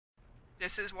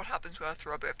This is what happens when I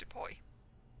throw a birthday party.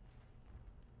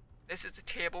 This is the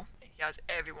table. He has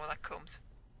everyone that comes.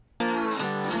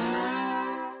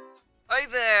 Hi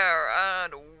there,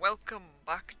 and welcome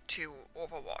back to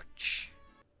Overwatch.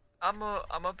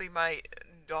 I'ma be my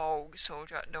dog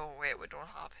soldier. No, wait, we don't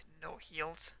have no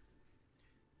heals.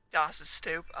 That's a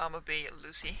stoop. I'ma be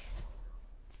Lucy,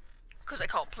 cause I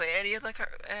can't play any other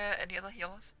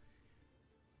healers.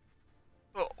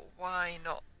 But why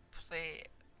not play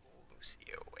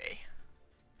Lucy away?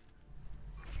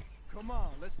 Come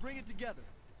on, let's bring it together.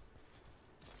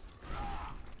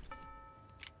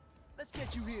 Let's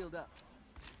get you healed up.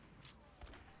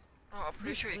 Oh, I'm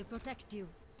pretty sure. This will protect you.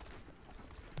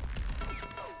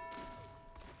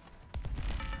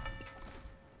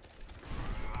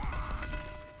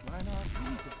 Why not? We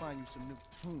need to find you some new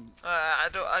tunes. I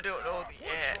don't know the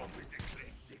What's wrong with the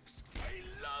classics? I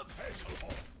love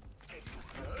Hasselhoff. Have you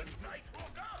heard Night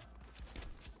Rocker?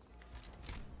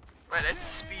 Right, let's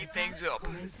speed things up.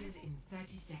 Races in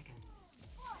 30 seconds.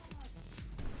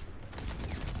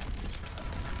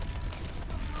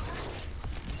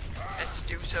 Let's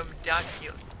do some damn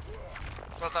healing.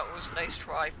 Well, that was a nice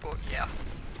try, but yeah.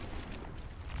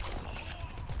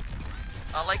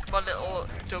 I like my little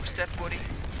dubstep buddy.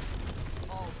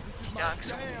 Oh, this is my Stacks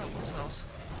jam. themselves.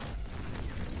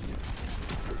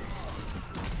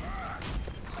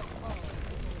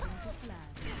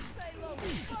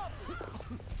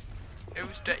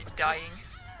 Who's dying?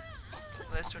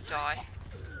 Let's not die.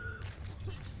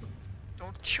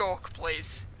 Don't choke,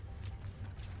 please.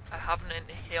 I have an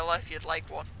inhaler if you'd like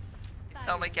one. It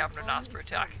sounds like you're having an asper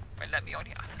attack. Right, let me on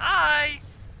here. Hi!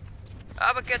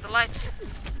 I'm gonna get the lights.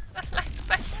 The lights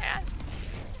back here.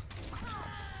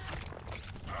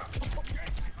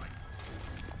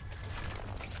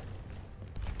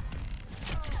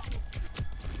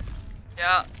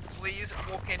 Yeah, please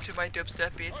walk into my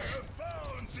dubstep beats.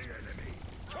 Found the enemy.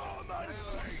 Come and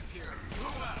face him.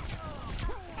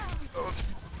 Oops.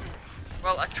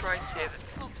 Well, I tried saving.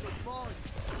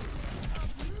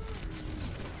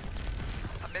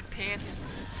 I'm in pain.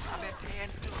 I'm in pain.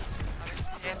 I'm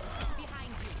in pain.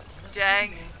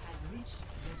 Dang.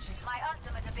 My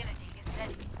ultimate ability is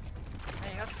ready.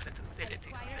 My ultimate ability is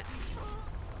ready.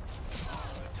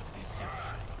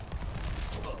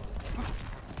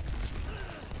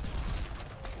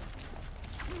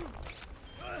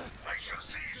 I shall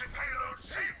seize the payload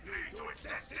safely to its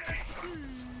destination.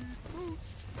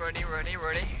 Ready, ready,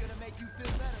 ready. Gonna make you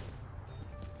feel better.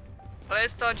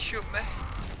 Please don't shoot me.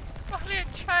 My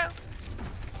little child.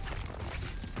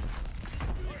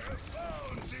 I have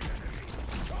found the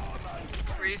enemy. Come and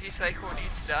face Crazy Psycho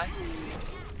needs to die.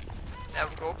 There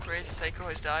we go, Crazy Psycho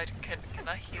has died. Can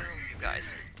I heal you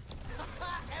guys?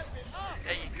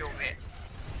 There you go, mate.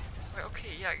 Right,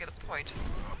 okay, yeah, I get a point.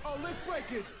 Oh, let's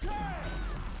break it. Damn!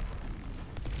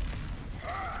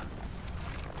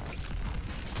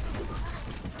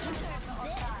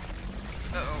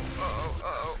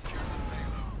 Uh-oh.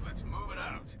 Let's move it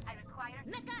out. I require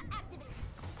mecha activate.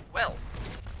 Well.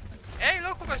 Hey,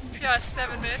 look, almost PS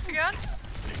 7 minutes again.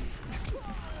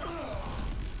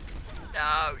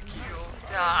 Now you'll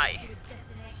die.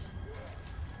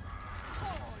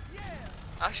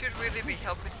 I should really be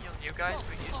helping heal you guys,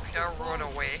 but you can't run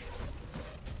away.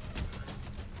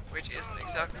 Which isn't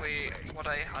exactly what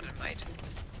I had in mind.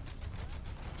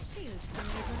 Shield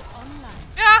enabled online.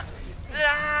 Yeah!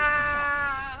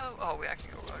 No! Oh, wait, I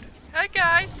can go around it. Hi,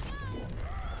 guys!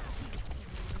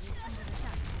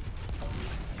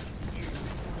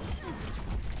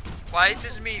 Why is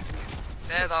this me?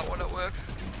 There, that one at work.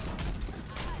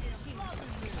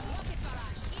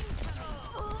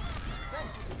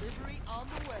 Special delivery on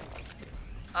the way.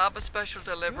 I'm a special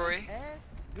delivery. As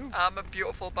new. I'm a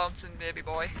beautiful bouncing baby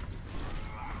boy.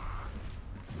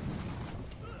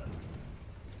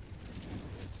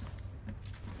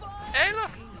 Hey,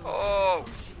 look! Oh!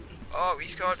 Oh,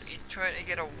 he's trying to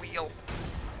get a wheel.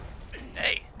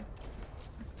 Hey!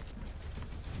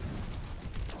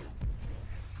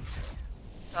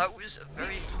 That was a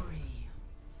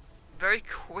very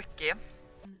quick game.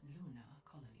 Lunar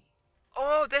colony.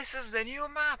 Oh, this is the new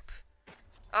map!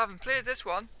 I haven't played this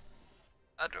one.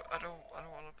 I don't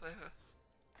want to play her.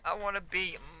 I want to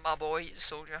be my boy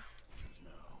soldier.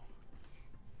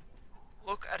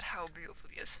 Look at how beautiful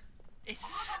he is. It's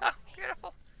so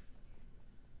beautiful.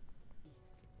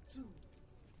 2,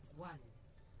 1.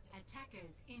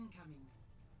 Attackers incoming.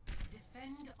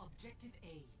 Defend objective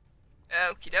A.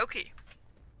 Okie dokie.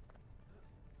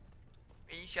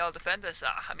 We shall defend this,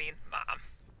 I mean, ma'am.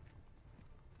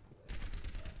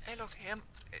 Hey, look, him.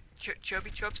 Chubby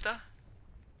Chubster.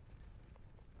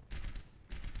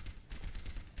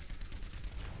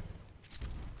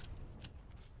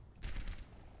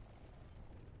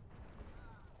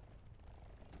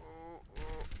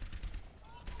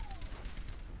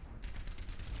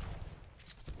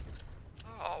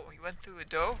 through a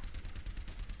door.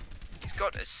 He's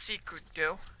got a secret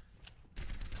door.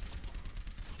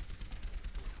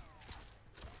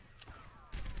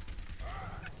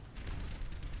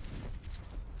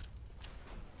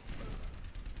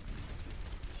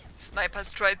 Sniper's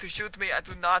tried to shoot me. I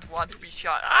do not want to be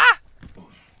shot. Ah!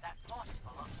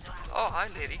 Oh, hi,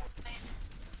 lady.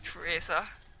 Tracer.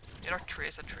 You're not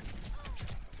Tracer.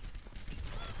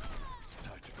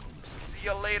 See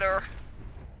you later.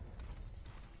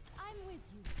 I'm with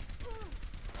you.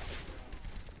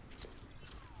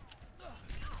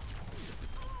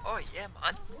 Oh yeah,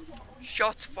 man.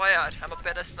 Shots fired. I'm a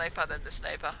better sniper than the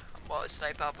sniper. I'm more a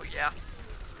sniper, but yeah,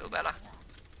 still better.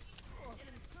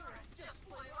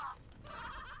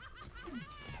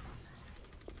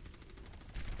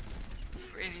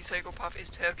 Crazy psychopath is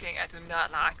talking. I do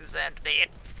not like that bit.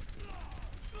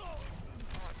 Oh,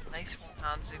 nice one,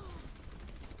 Hanzu.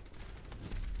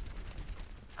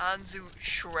 Hanzu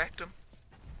shreked him.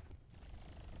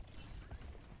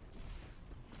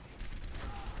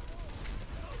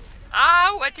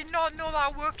 Ow! I did not know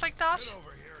that worked like that. Get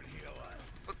over here and heal up.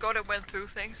 But God, it went through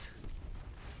things.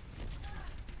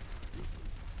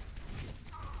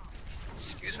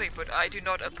 Excuse me, but I do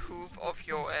not approve of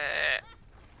your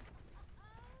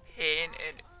pain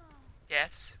and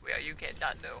deaths where you get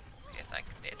that. No. Yeah, thank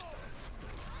you, Ned.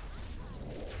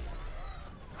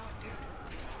 Oh, dude.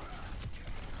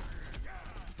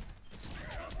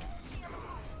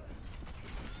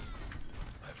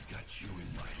 I've got you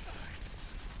in my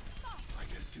sights. I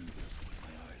can do this with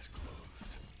my eyes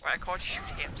closed. Well, I can't shoot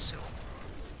him, so.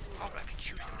 Oh, but I can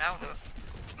shoot him now, though.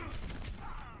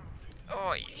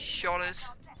 Oh, you shot us.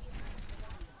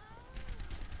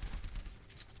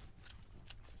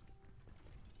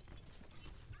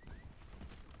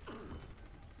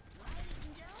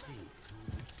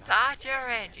 Start your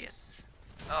engines.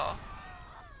 Oh.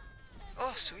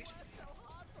 Oh, sweet.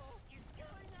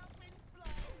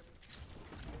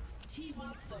 Team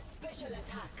up for special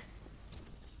attack.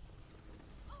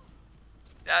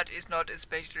 That is not a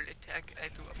special attack. I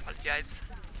do apologize.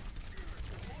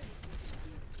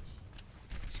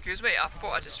 Excuse me, I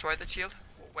thought I destroyed the shield.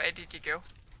 Where did you go?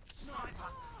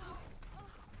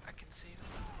 I can see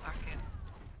them. I can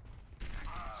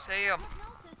see them.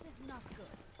 Process is not good.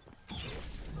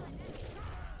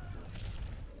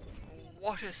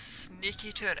 What a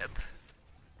sneaky turnip.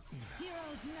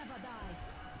 Heroes never die.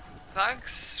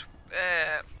 Thanks.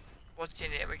 What's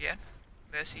your name again?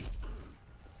 Mercy.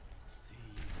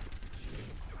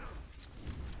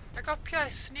 I got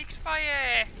sneaked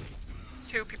by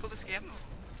two people this game.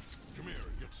 Come here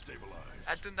and get stabilized.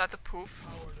 I do not approve.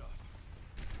 Powered up.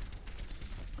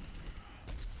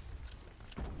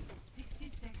 60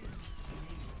 seconds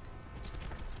remaining.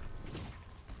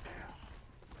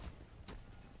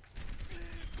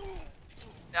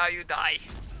 Now you die.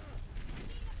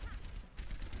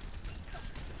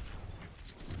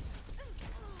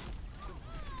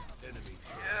 Enemy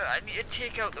I need to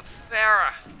take out the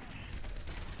Farah.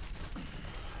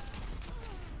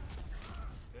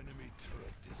 enemy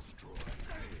turret destroyed.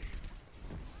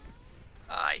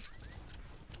 Aye.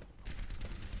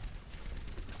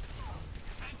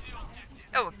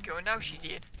 There we go, now she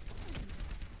did.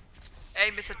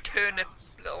 Hey, Mr. Turnip,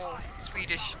 little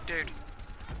Swedish dude.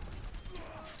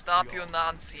 Stop your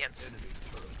nonsense. Enemy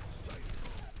turret sighted.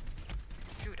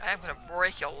 Dude, I am gonna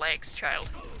break your legs, child.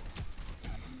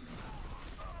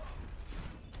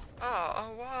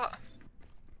 Oh, what?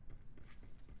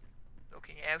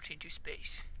 Looking out into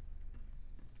space.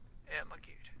 Oh my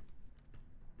god.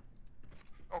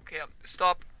 Okay,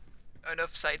 stop.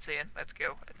 Enough sightseeing. Let's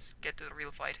go. Let's get to the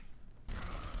real fight.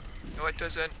 No, it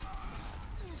doesn't.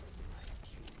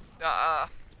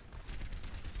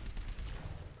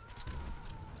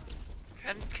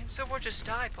 Can someone just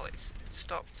die, please?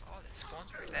 Stop. Oh, there's spawns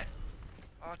right there.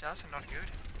 Oh, that's not good.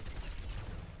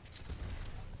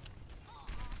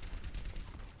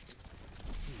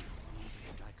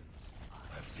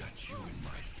 I've got you in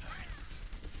my sights.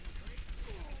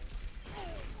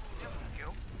 There we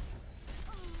go.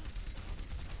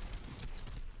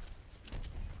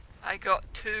 I got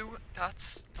two.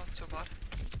 That's not so bad.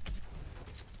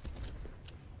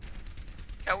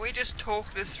 Can we just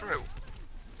talk this through?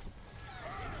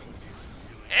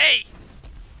 Hey!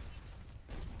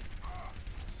 Oh,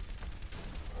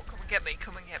 come and get me,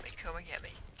 come and get me, come and get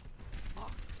me.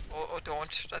 Oh,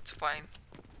 don't, that's fine.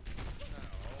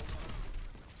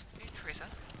 Hey, Tracer.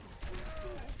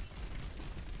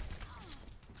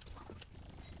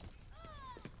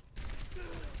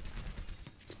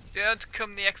 Don't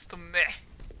come next to me.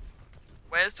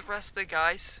 Where's the rest of the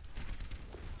guys?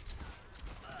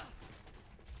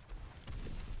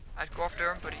 I'd go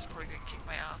after him, but he's probably gonna kick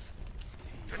my ass.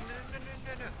 No, no, no, no,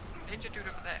 no, no. Ninja dude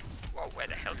over there. Whoa, where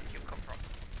the hell did you come from?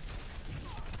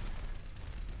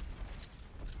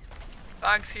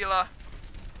 Thanks, healer.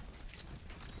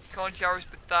 Can't yours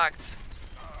but thanks.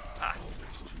 Ah.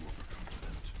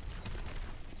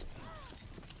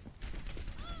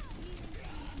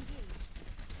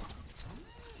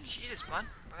 Jesus, man.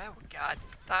 Oh god.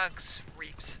 Thanks,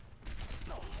 Reaps.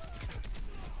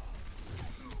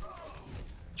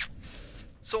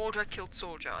 Soldier killed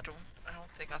soldier. I don't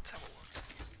think that's how it works.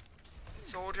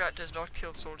 Soldier does not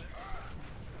kill soldier.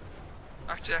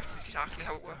 Actually, that's exactly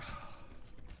how it works.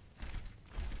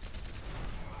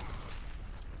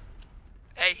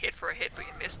 Hey, hit for a hit, but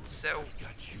you missed, so. I've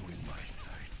got you in my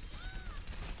sights.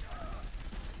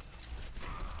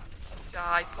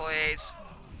 Die, please.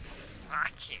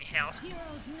 Fucking hell.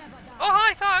 Heroes never die. Oh,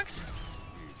 hi, thanks!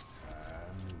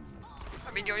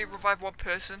 I mean, you only revived one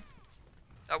person.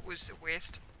 That was a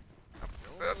waste.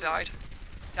 I've died.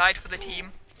 Died for the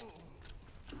team.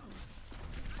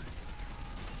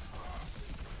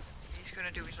 He's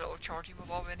gonna do his little charging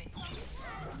move, isn't he?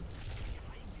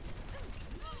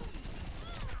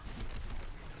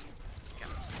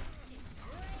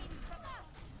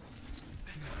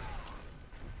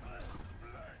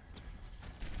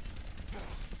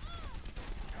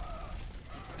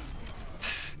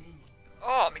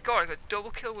 Oh my god, I got a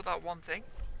double kill with that one thing.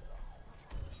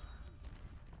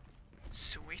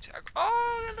 Sweet. I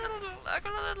got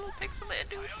a little pixelated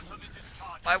dude.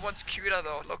 My one's cuter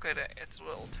though, look at it. It's a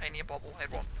little tiny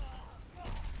bobblehead one.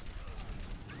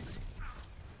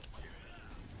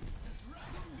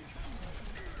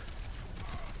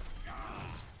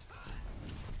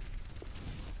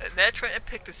 And they're trying to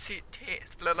pick the same team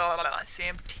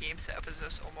setup as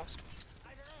us almost.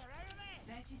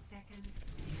 30 seconds.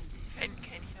 Can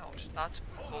you not? That's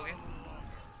bullying.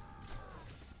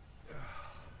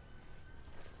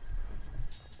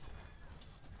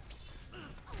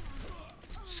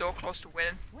 So close to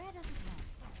winning. Where does it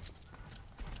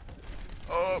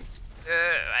land? Oh,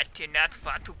 I do not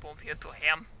want to bump into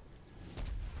him.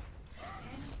 10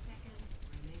 seconds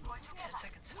remaining. 10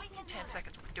 seconds. 10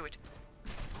 seconds. We can do it.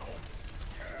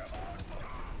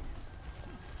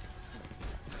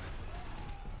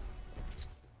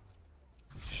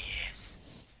 Yes.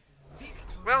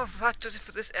 Well, that does it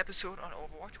for this episode on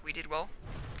Overwatch. We did well.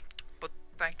 But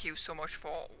thank you so much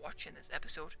for watching this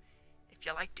episode. If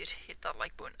you liked it, hit that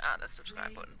like button and that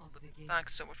subscribe button. But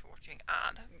thanks so much for watching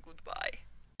and goodbye.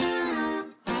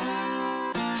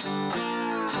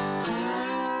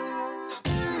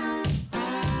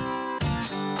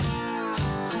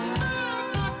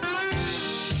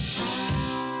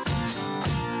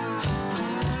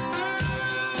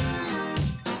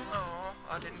 Oh,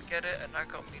 I didn't get it and I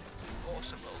got me an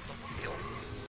awesome little double kill.